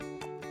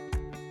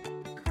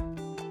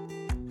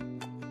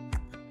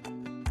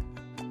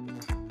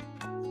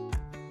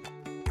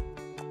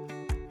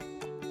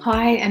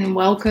Hi, and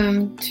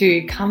welcome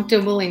to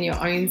Comfortable in Your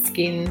Own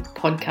Skin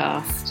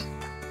podcast.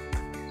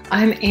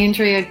 I'm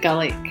Andrea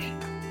Gullick,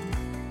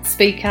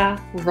 speaker,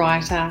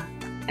 writer,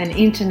 and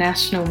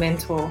international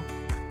mentor.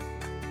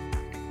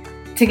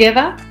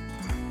 Together,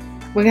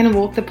 we're going to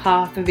walk the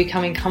path of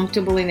becoming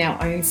comfortable in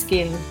our own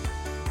skin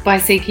by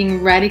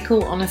seeking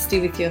radical honesty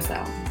with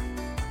yourself,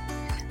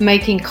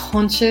 making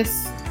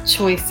conscious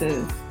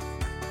choices,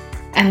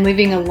 and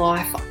living a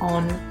life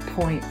on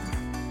point.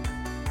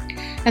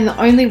 And the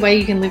only way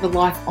you can live a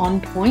life on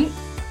point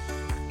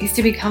is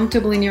to be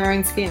comfortable in your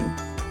own skin.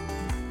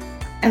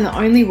 And the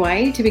only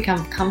way to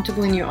become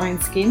comfortable in your own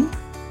skin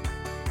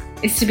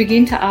is to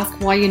begin to ask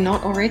why you're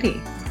not already.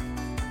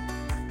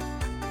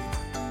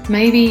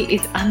 Maybe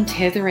it's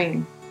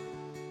untethering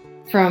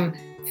from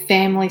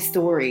family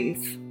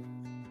stories,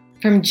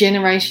 from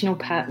generational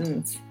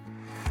patterns.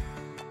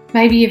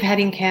 Maybe you've had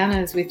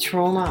encounters with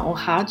trauma or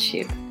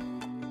hardship.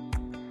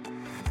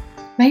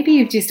 Maybe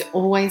you've just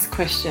always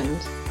questioned,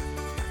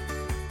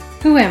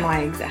 who am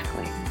I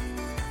exactly?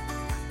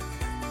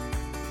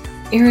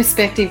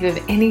 Irrespective of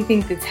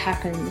anything that's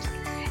happened,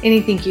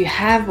 anything you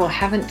have or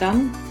haven't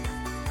done,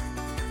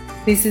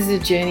 this is a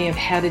journey of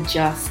how to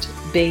just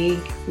be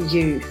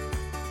you,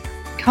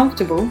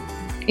 comfortable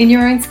in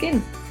your own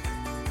skin.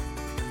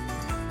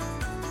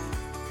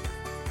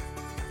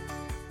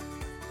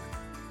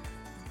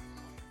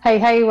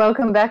 Hey,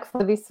 welcome back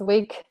for this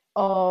week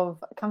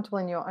of Comfortable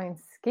in Your Own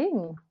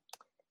Skin.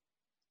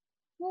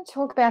 I'm going to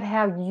talk about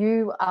how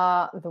you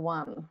are the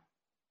one.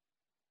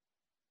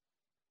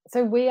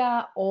 So we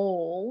are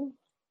all,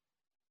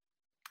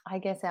 I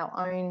guess,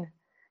 our own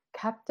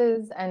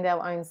captors and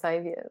our own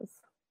saviors,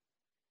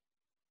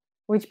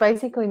 which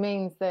basically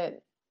means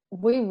that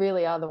we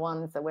really are the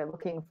ones that we're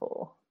looking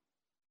for.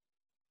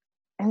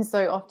 And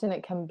so often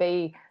it can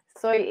be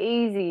so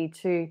easy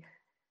to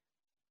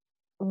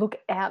look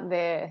out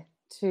there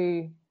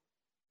to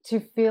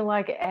feel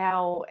like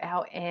our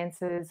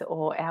answers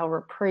or our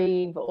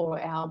reprieve or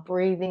our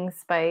breathing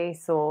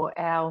space or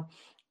our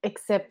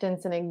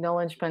acceptance and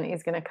acknowledgement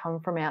is going to come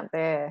from out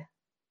there.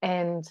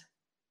 And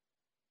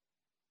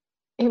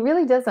it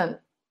really doesn't.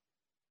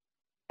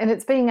 And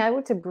it's being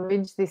able to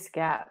bridge this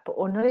gap,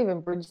 or not even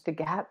bridge the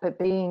gap, but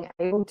being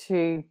able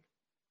to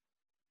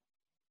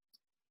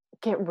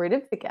get rid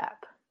of the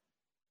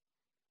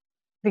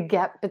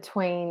gap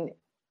between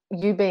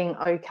you being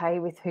okay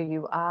with who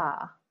you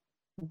are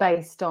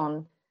based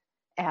on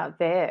out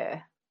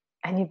there,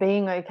 and you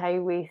being okay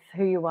with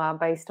who you are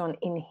based on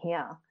in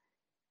here.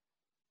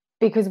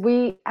 Because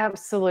we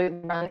absolutely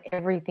run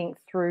everything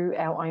through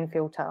our own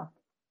filter.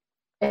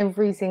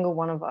 Every single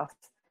one of us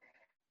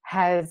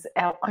has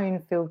our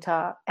own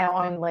filter,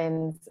 our own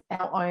lens,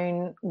 our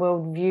own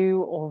worldview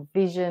or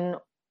vision,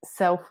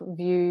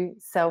 self-view,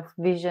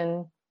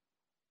 self-vision.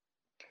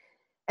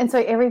 And so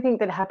everything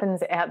that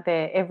happens out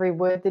there, every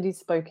word that is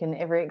spoken,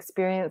 every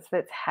experience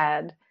that's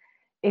had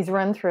is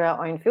run through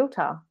our own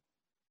filter.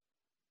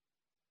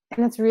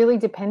 And it's really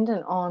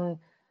dependent on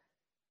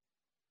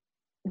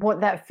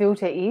what that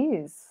filter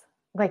is,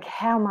 like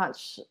how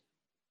much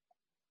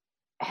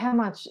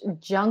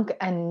junk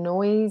and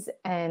noise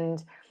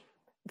and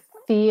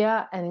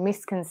fear and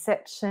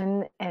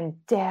misconception and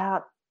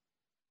doubt,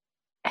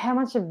 how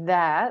much of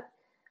that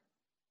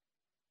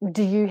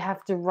do you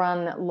have to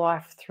run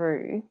life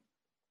through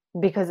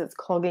because it's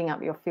clogging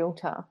up your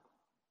filter?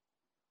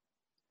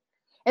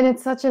 And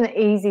it's such an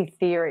easy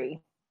theory.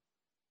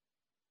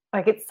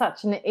 Like, it's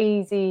such an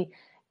easy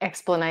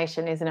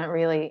explanation, isn't it,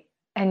 really?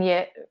 And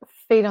yet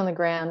feet on the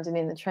ground and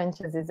in the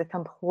trenches is a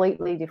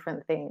completely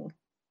different thing.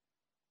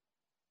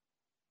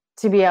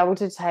 To be able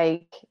to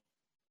take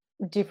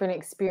different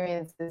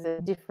experiences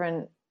and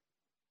different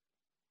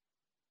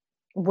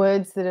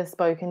words that are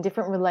spoken,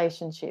 different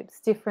relationships,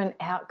 different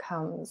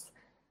outcomes,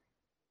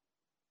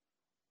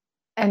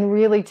 and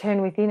really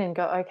turn within and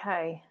go,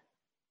 okay,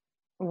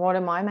 what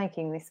am I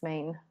making this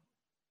mean?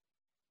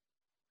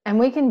 And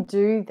we can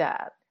do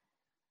that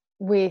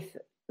with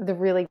the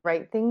really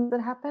great things that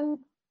happen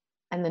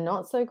and the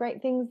not so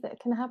great things that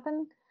can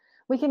happen.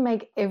 We can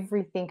make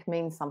everything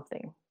mean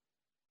something.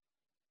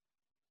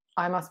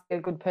 I must be a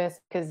good person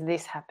because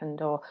this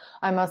happened, or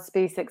I must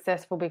be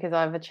successful because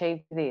I've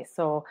achieved this,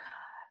 or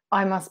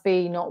I must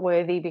be not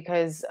worthy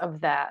because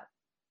of that.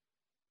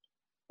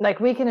 Like,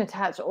 we can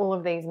attach all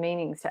of these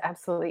meanings to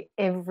absolutely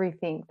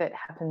everything that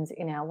happens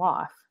in our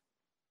life.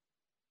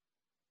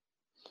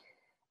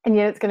 And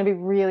yet it's going to be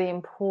really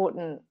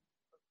important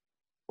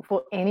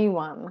for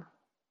anyone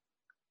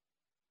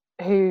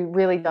who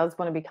really does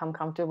want to become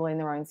comfortable in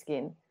their own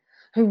skin,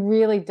 who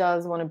really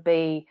does want to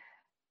be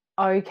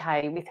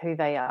okay with who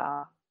they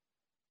are.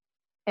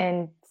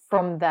 And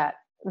from that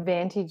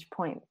vantage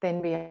point,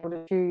 then be able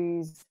to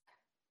choose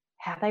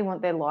how they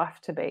want their life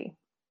to be,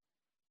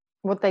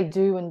 what they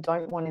do and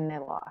don't want in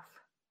their life.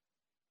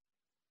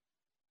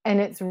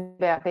 And it's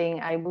about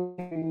being able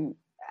to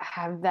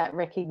have that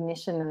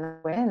recognition and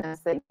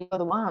awareness that you are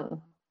the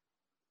one.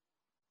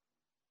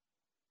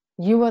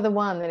 You are the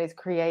one that is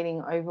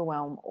creating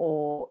overwhelm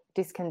or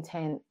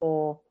discontent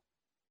or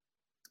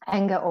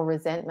anger or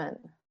resentment.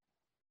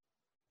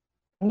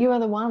 You are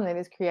the one that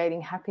is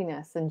creating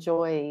happiness and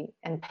joy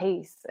and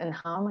peace and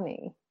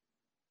harmony.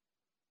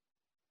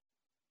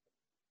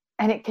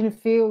 And it can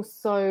feel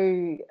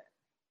so,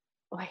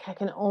 like, I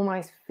can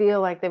almost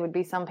feel like there would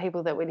be some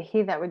people that would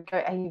hear that would go,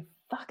 are you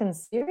fucking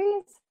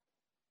serious?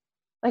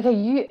 Like, are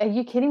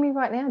you kidding me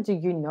right now? Do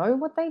you know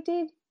what they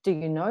did? Do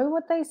you know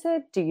what they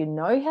said? Do you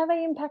know how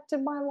they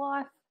impacted my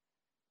life?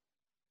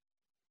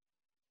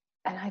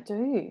 And I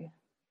do.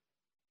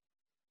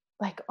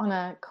 Like, on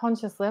a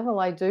conscious level,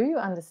 I do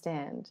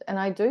understand. And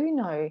I do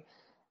know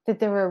that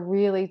there are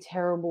really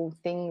terrible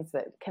things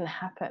that can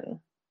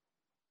happen.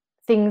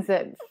 Things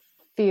that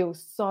feel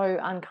so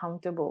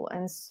uncomfortable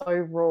and so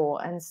raw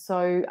and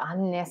so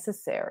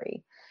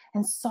unnecessary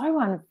and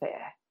so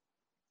unfair.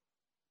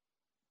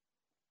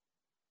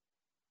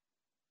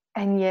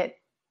 And yet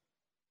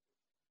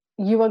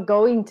you are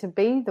going to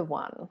be the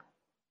one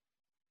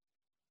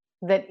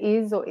that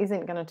is or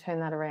isn't going to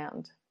turn that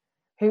around,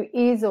 who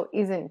is or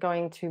isn't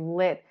going to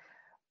let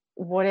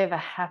whatever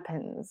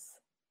happens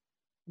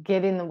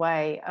get in the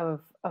way of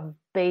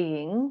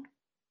being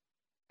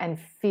and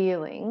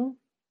feeling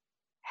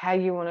how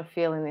you want to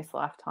feel in this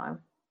lifetime.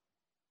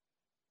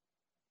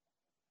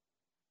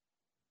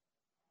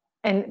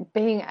 And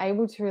being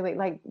able to really,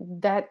 like,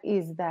 that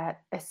is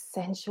that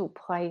essential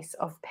place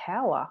of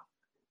power.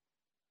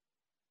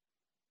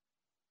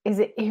 Is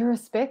it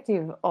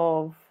irrespective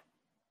of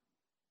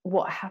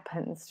what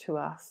happens to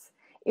us,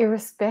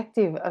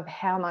 irrespective of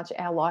how much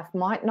our life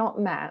might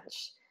not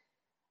match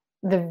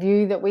the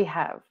view that we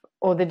have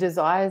or the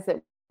desires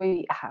that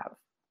we have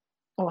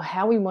or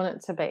how we want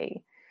it to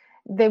be,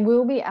 there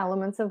will be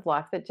elements of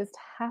life that just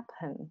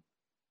happen.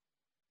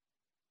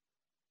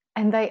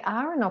 And they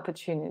are an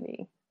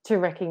opportunity to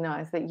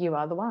recognize that you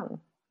are the one.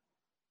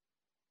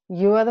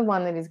 You are the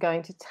one that is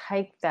going to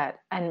take that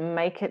and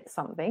make it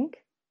something,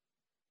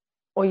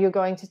 or you're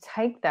going to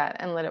take that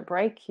and let it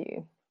break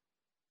you.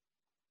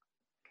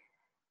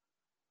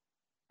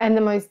 And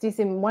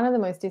one of the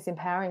most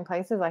disempowering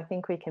places I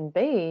think we can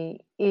be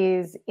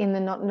is in the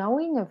not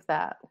knowing of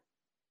that.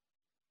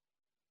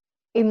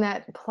 In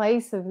that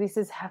place of, this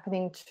is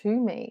happening to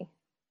me.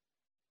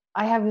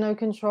 I have no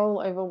control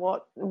over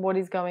what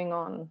is going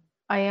on.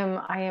 I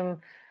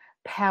am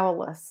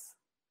powerless.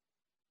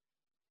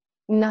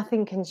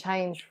 Nothing can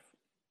change.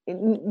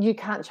 You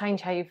can't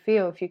change how you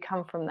feel if you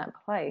come from that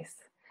place.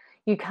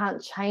 You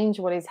can't change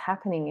what is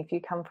happening if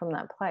you come from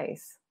that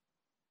place.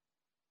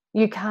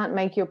 You can't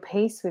make your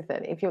peace with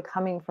it if you're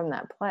coming from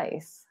that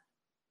place.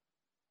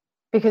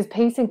 Because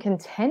peace and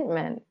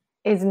contentment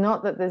is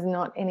not that there's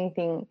not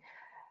anything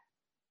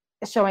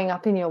showing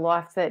up in your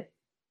life that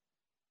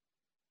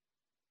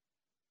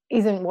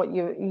isn't what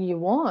you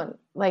want.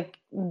 Like,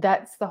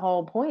 that's the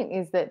whole point,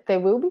 is that there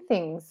will be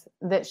things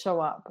that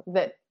show up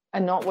that are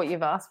not what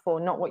you've asked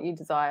for, not what you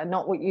desire,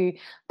 not what you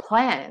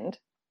planned.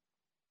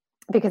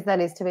 Because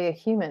that is to be a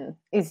human,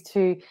 is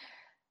to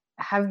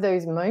have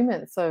those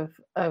moments of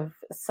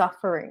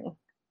suffering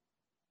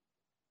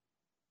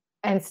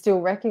and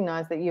still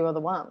recognize that you are the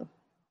one.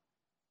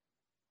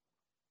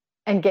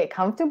 And get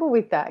comfortable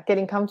with that,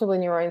 getting comfortable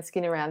in your own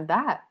skin around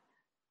that.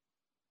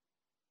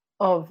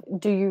 Of,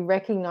 do you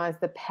recognize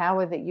the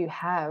power that you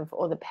have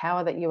or the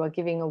power that you are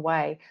giving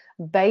away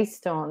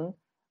based on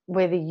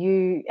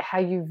how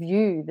you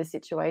view the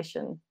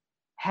situation,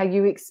 how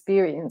you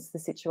experience the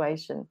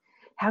situation,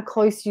 how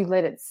close you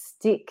let it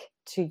stick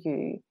to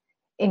you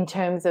in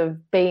terms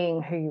of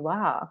being who you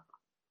are.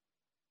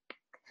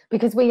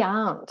 Because we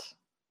aren't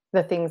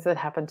the things that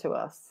happen to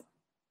us.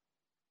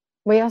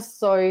 We are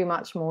so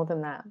much more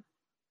than that.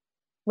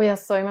 We are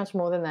so much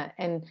more than that.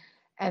 And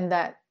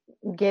that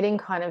getting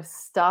kind of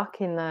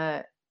stuck in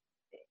the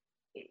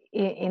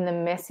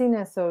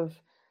messiness of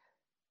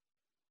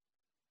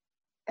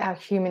our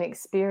human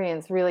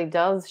experience really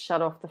does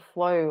shut off the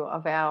flow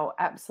of our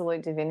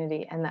absolute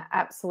divinity and the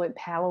absolute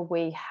power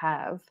we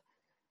have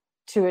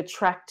to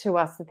attract to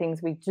us the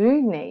things we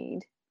do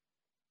need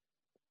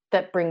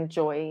that bring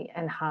joy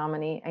and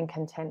harmony and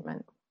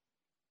contentment.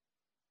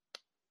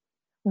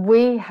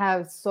 We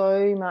have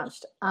so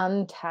much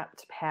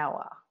untapped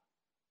power.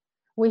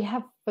 We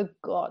have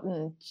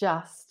forgotten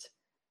just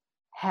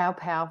how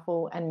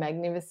powerful and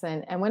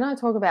magnificent. And when I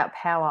talk about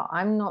power,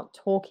 I'm not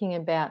talking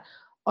about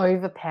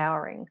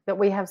overpowering, that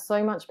we have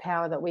so much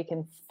power that we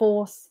can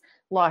force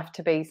life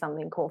to be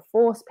something, or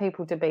force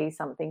people to be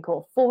something,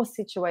 or force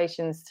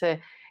situations to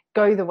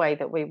go the way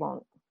that we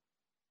want.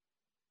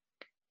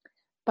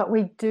 But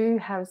we do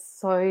have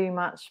so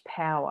much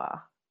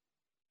power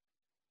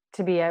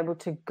to be able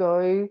to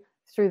go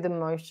through the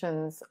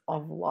motions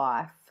of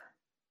life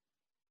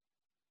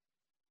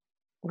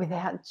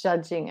without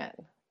judging it,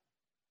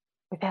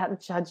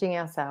 without judging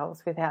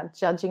ourselves, without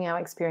judging our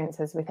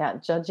experiences,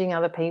 without judging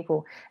other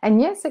people.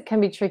 And yes, it can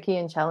be tricky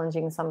and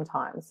challenging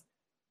sometimes.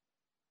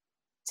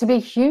 To be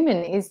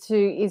human is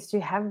to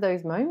have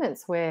those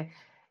moments where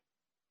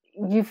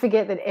you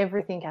forget that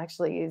everything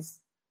actually is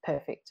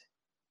perfect.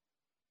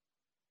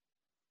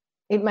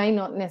 It may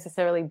not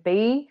necessarily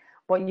be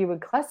what you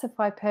would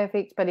classify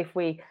perfect, but if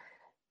we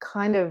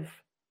kind of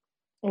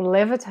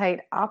levitate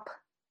up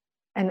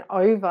and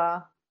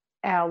over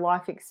our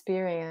life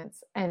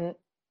experience and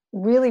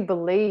really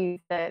believe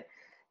that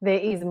there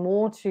is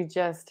more to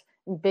just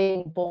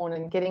being born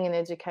and getting an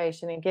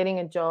education and getting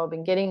a job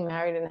and getting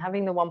married and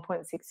having the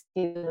 1.6 kids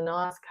and a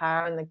nice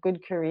car and the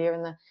good career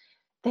and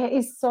there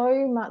is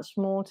so much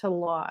more to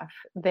life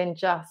than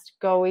just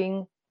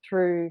going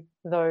through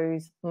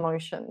those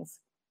motions.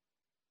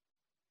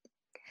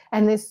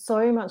 And there's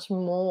so much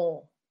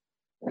more,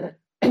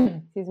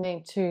 excuse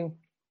me, to,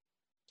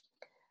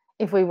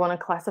 if we want to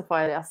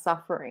classify our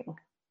suffering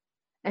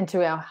and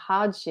to our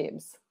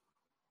hardships,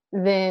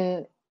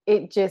 than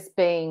it just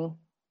being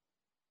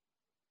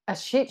a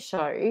shit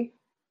show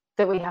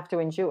that we have to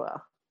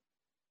endure.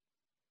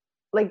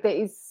 Like, there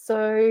is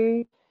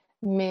so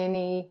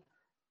many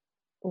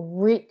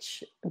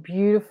rich,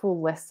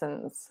 beautiful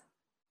lessons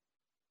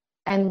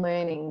and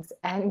learnings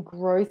and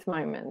growth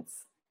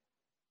moments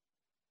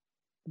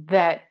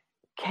that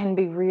can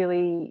be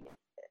really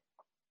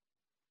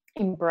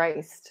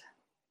embraced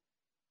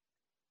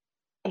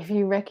if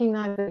you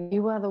recognize that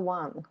you are the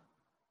one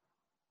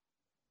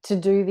to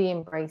do the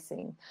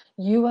embracing.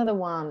 You are the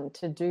one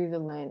to do the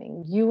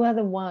learning. You are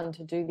the one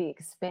to do the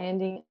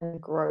expanding and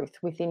growth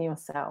within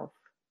yourself.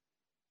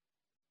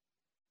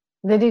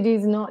 That it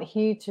is not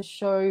here to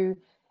show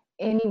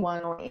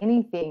anyone or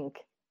anything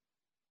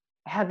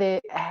how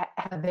they're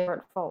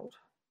at fault.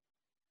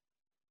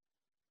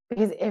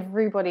 Because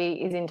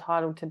everybody is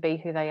entitled to be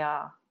who they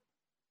are.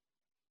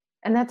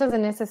 And that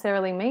doesn't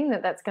necessarily mean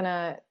that that's going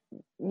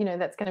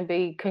to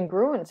be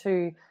congruent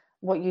to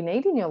what you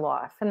need in your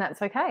life, and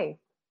that's okay.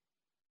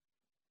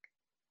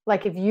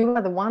 Like, if you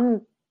are the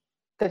one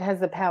that has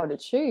the power to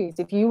choose,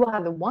 if you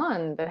are the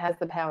one that has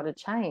the power to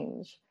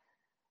change,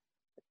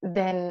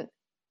 then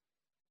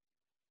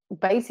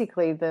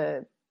basically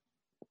the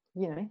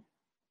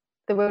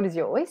world is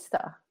your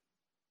oyster.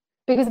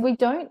 Because we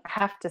don't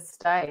have to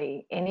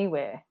stay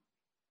anywhere,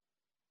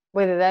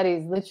 whether that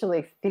is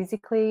literally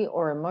physically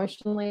or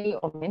emotionally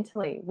or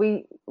mentally.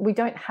 We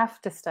don't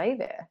have to stay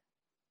there.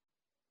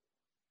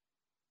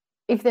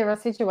 If there are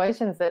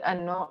situations that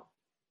are not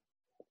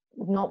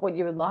what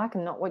you would like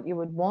and not what you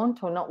would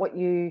want, or not what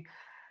you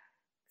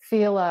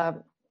feel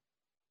are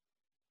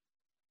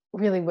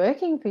really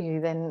working for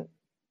you, then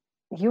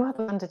you are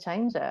the one to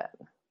change it.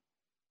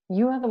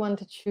 You are the one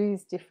to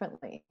choose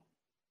differently.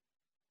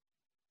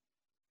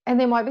 And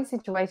there might be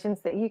situations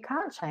that you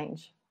can't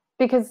change,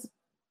 because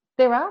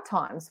there are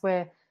times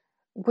where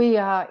we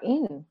are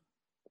in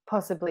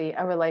possibly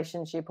a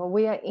relationship, or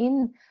we are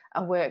in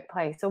a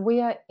workplace, or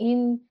we are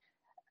in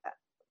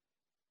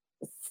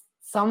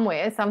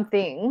somewhere,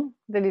 something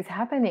that is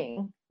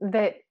happening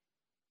that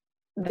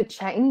the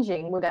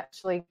changing would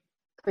actually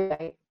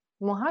create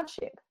more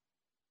hardship.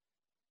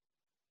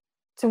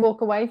 To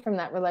walk away from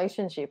that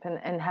relationship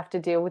and have to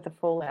deal with the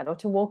fallout, or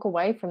to walk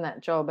away from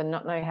that job and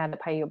not know how to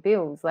pay your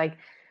bills. Like,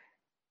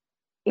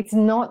 it's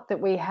not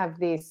that we have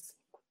this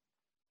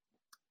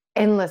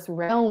endless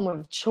realm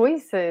of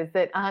choices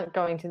that aren't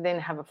going to then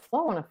have a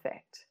flow-on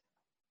effect.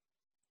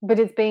 But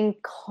it's being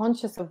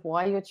conscious of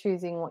why you're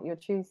choosing what you're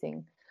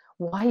choosing,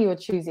 why you're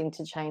choosing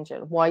to change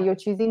it, why you're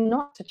choosing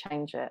not to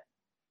change it.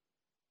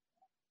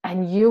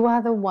 And you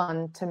are the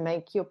one to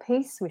make your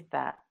peace with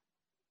that.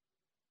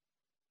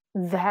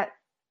 That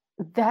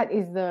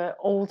is the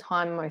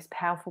all-time most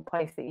powerful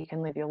place that you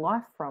can live your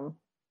life from,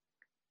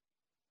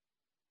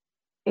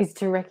 is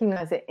to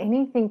recognize that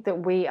anything that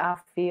we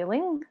are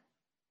feeling,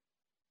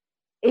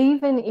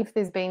 even if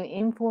there's been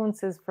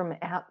influences from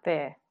out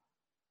there,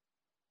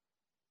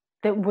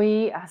 that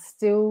we are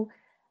still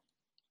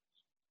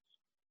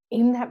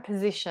in that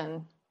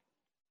position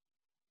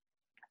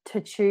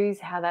to choose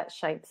how that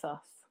shapes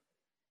us.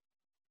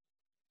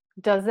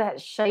 Does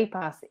that shape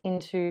us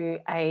into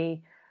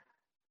a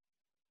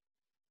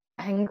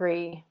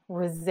angry,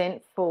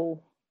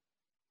 resentful,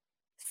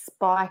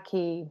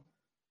 spiky,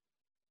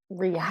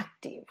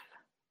 reactive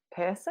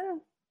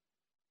person?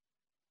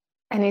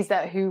 And is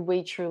that who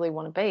we truly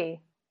want to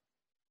be?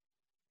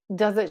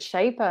 Does it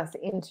shape us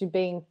into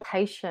being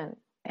patient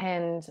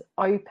and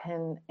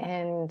open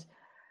and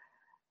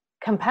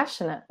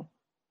compassionate?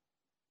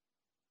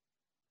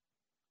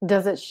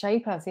 Does it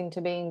shape us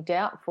into being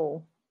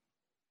doubtful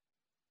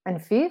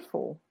and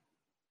fearful?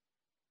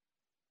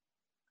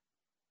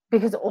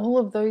 Because all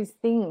of those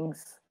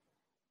things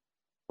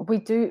we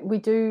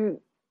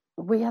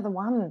are the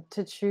one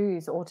to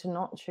choose or to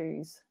not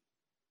choose.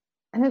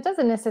 And it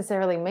doesn't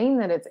necessarily mean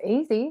that it's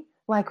easy.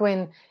 Like,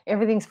 when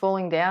everything's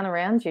falling down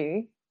around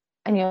you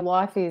and your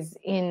life is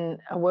in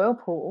a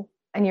whirlpool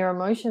and your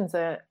emotions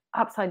are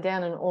upside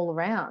down and all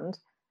around,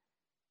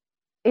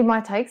 it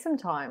might take some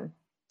time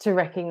to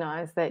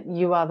recognize that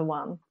you are the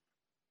one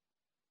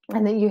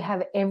and that you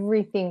have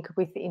everything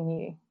within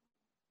you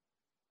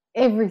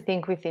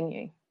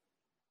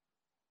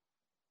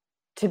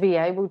to be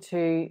able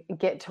to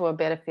get to a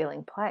better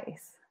feeling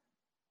place,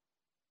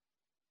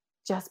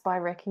 just by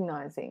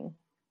recognizing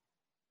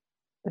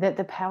that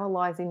the power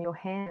lies in your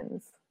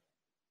hands.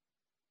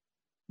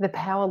 the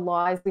power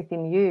lies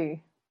within you.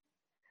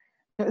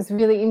 It was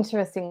really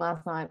interesting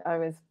last night. I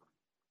was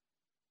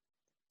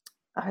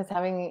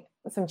having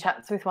some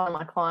chats with one of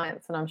my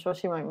clients, and I'm sure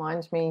she won't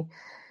mind me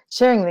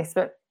sharing this,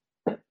 but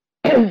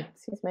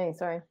excuse me,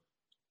 sorry.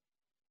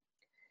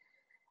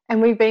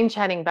 And we've been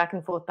chatting back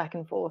and forth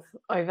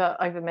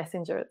over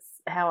Messenger.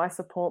 It's how I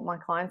support my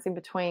clients in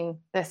between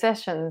their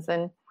sessions.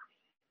 And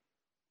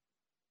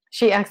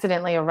she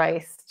accidentally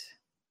erased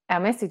our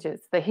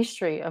messages, the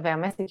history of our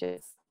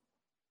messages.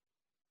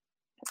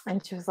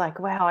 And she was like,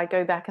 wow, I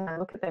go back and I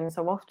look at them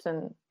so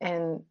often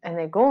and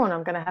they're gone.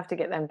 I'm going to have to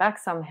get them back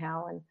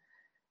somehow.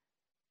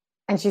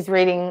 And she's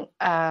reading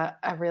a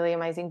really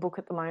amazing book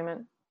at the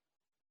moment.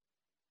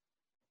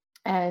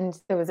 And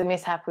there was a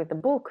mishap with the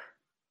book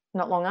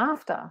not long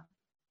after.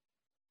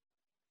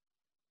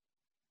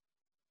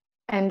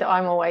 And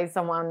I'm always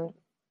someone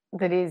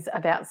that is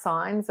about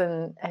signs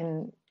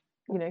and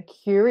you know,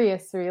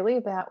 curious really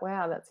about,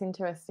 wow, that's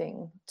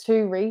interesting.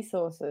 2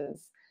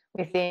 resources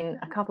within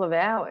a couple of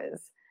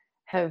hours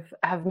have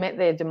met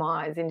their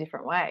demise in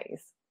different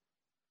ways.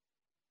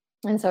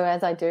 And so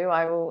as I do,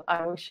 I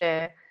will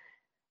share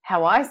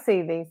how I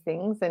see these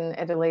things, and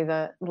it'll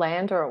either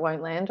land or it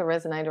won't land, or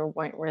resonate or it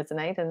won't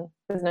resonate. And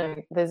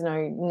there's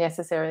no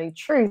necessarily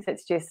truth.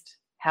 It's just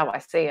how I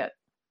see it.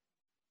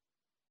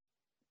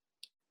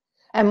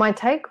 And my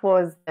take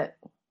was that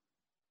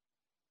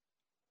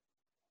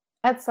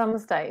at some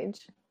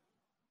stage,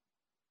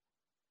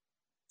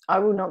 I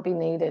will not be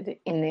needed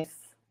in this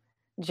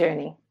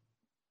journey,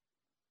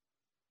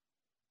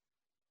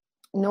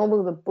 nor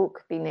will the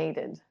book be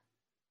needed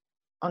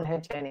on her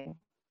journey.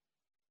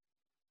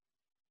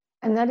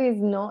 And that is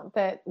not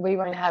that we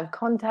won't have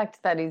contact.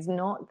 That is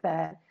not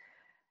that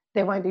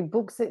there won't be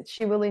books that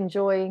she will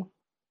enjoy,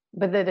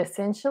 but that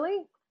essentially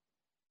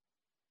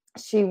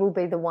she will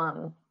be the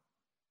one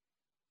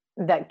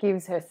that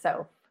gives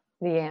herself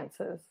the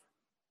answers.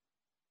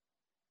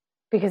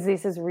 Because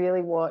this is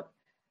really what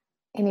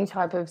any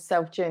type of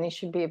self journey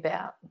should be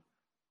about,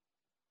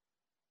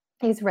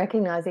 is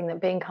recognizing that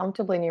being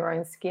comfortable in your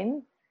own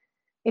skin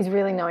is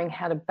really knowing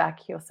how to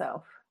back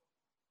yourself,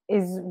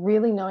 is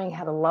really knowing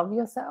how to love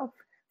yourself,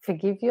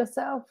 forgive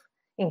yourself,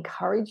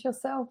 encourage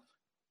yourself.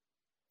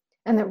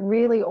 And that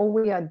really all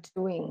we are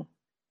doing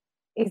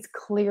is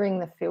clearing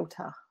the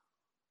filter,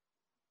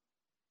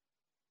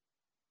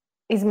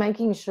 is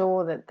making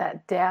sure that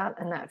that doubt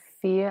and that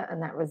fear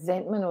and that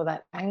resentment or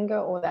that anger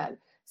or that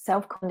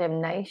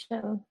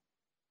self-condemnation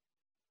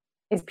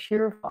is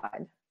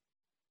purified,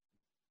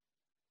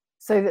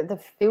 so that the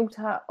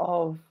filter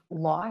of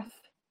life,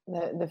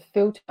 the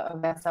filter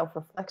of our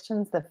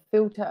self-reflections, the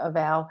filter of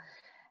our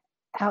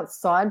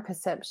outside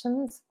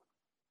perceptions,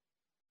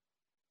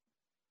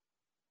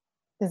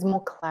 there's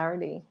more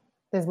clarity,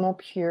 there's more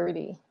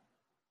purity,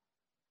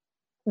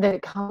 that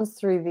it comes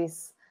through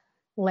this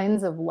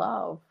lens of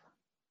love,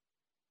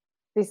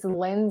 this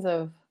lens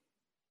of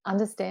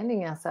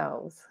understanding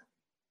ourselves,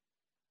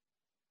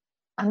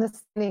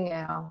 understanding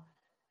our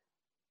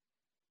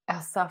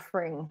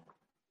suffering,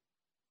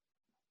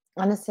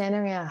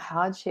 understanding our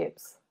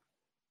hardships,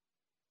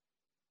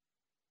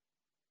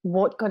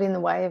 what got in the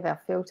way of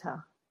our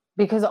filter.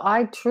 Because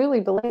I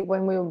truly believe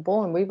when we were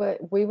born, we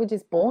were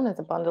just born as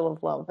a bundle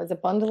of love, as a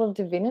bundle of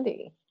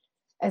divinity,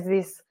 as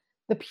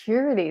the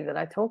purity that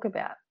I talk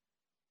about.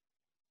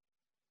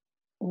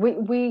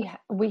 We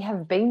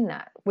have been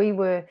that. We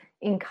were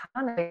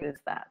incarnated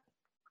as that.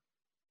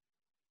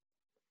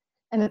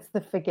 And it's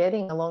the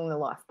forgetting along the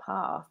life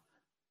path.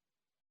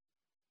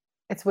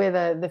 It's where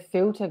the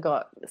filter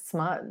got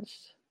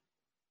smudged,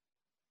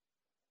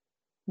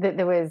 that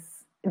there was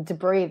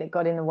debris that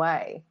got in the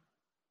way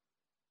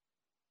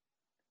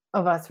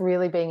of us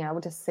really being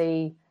able to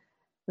see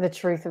the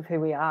truth of who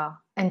we are,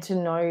 and to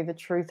know the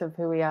truth of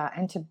who we are,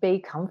 and to be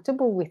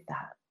comfortable with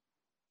that,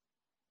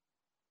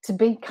 to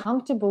be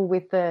comfortable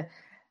with the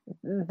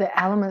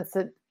elements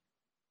that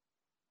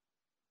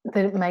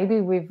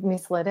maybe we've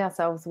misled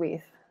ourselves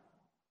with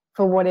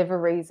for whatever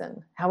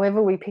reason.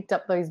 However we picked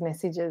up those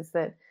messages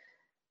that,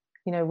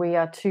 you know, we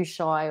are too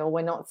shy, or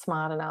we're not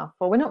smart enough,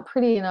 or we're not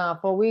pretty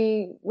enough, or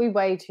we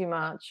weigh too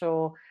much,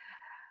 or,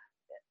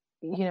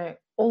 you know,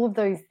 all of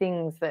those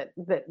things that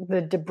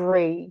the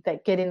debris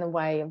that get in the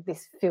way of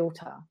this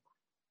filter.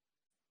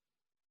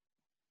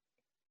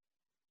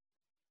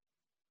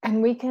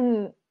 And we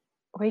can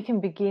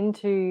begin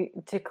to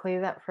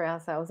clear that for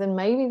ourselves. And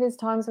maybe there's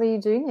times where you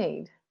do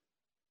need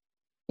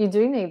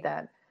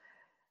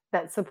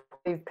that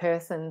supportive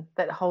person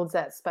that holds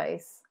that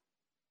space.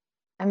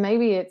 And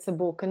maybe it's a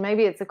book, and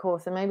maybe it's a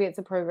course, and maybe it's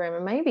a program,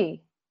 and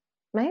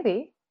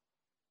maybe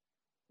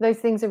those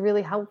things are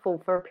really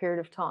helpful for a period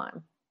of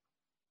time.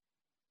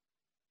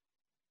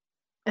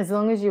 As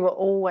long as you are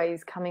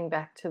always coming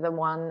back to the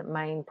one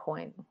main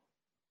point,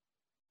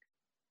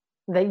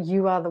 that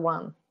you are the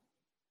one.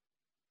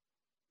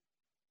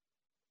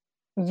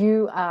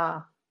 You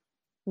are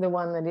the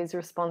one that is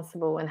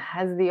responsible and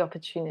has the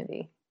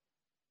opportunity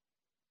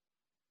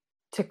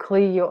to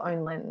clear your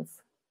own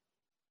lens,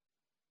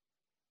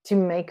 to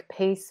make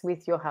peace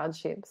with your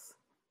hardships,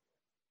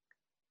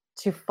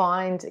 to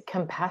find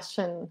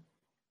compassion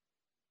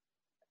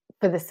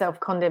for the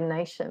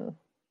self-condemnation.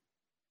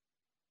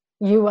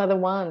 You are the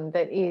one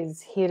that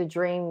is here to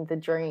dream the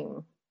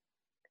dream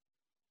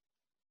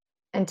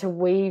and to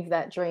weave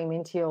that dream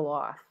into your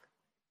life.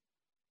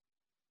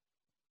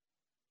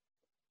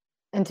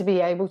 And to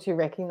be able to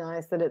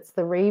recognize that it's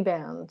the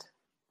rebound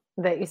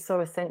that is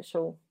so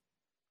essential.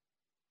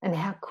 And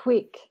how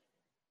quick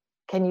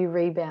can you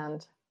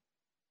rebound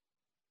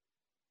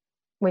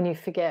when you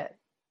forget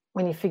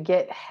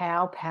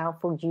how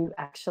powerful you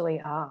actually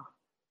are.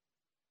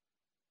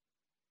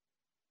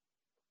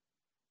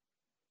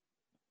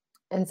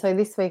 And so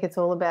this week it's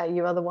all about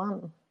you are the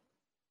one.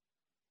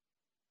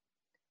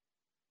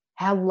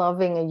 How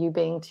loving are you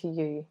being to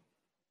you?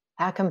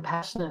 How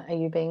compassionate are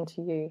you being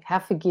to you? How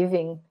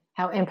forgiving,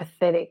 how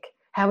empathetic,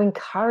 how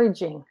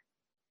encouraging?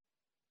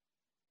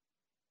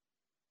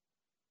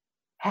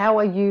 How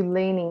are you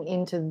leaning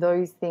into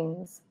those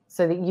things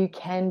so that you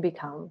can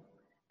become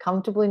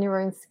comfortable in your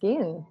own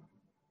skin?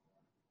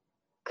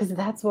 Because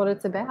that's what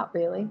it's about,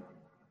 really.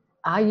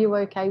 Are you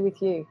okay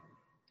with you?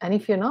 And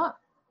if you're not,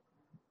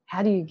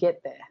 how do you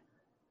get there?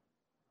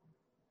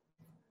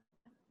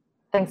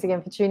 Thanks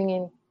again for tuning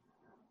in.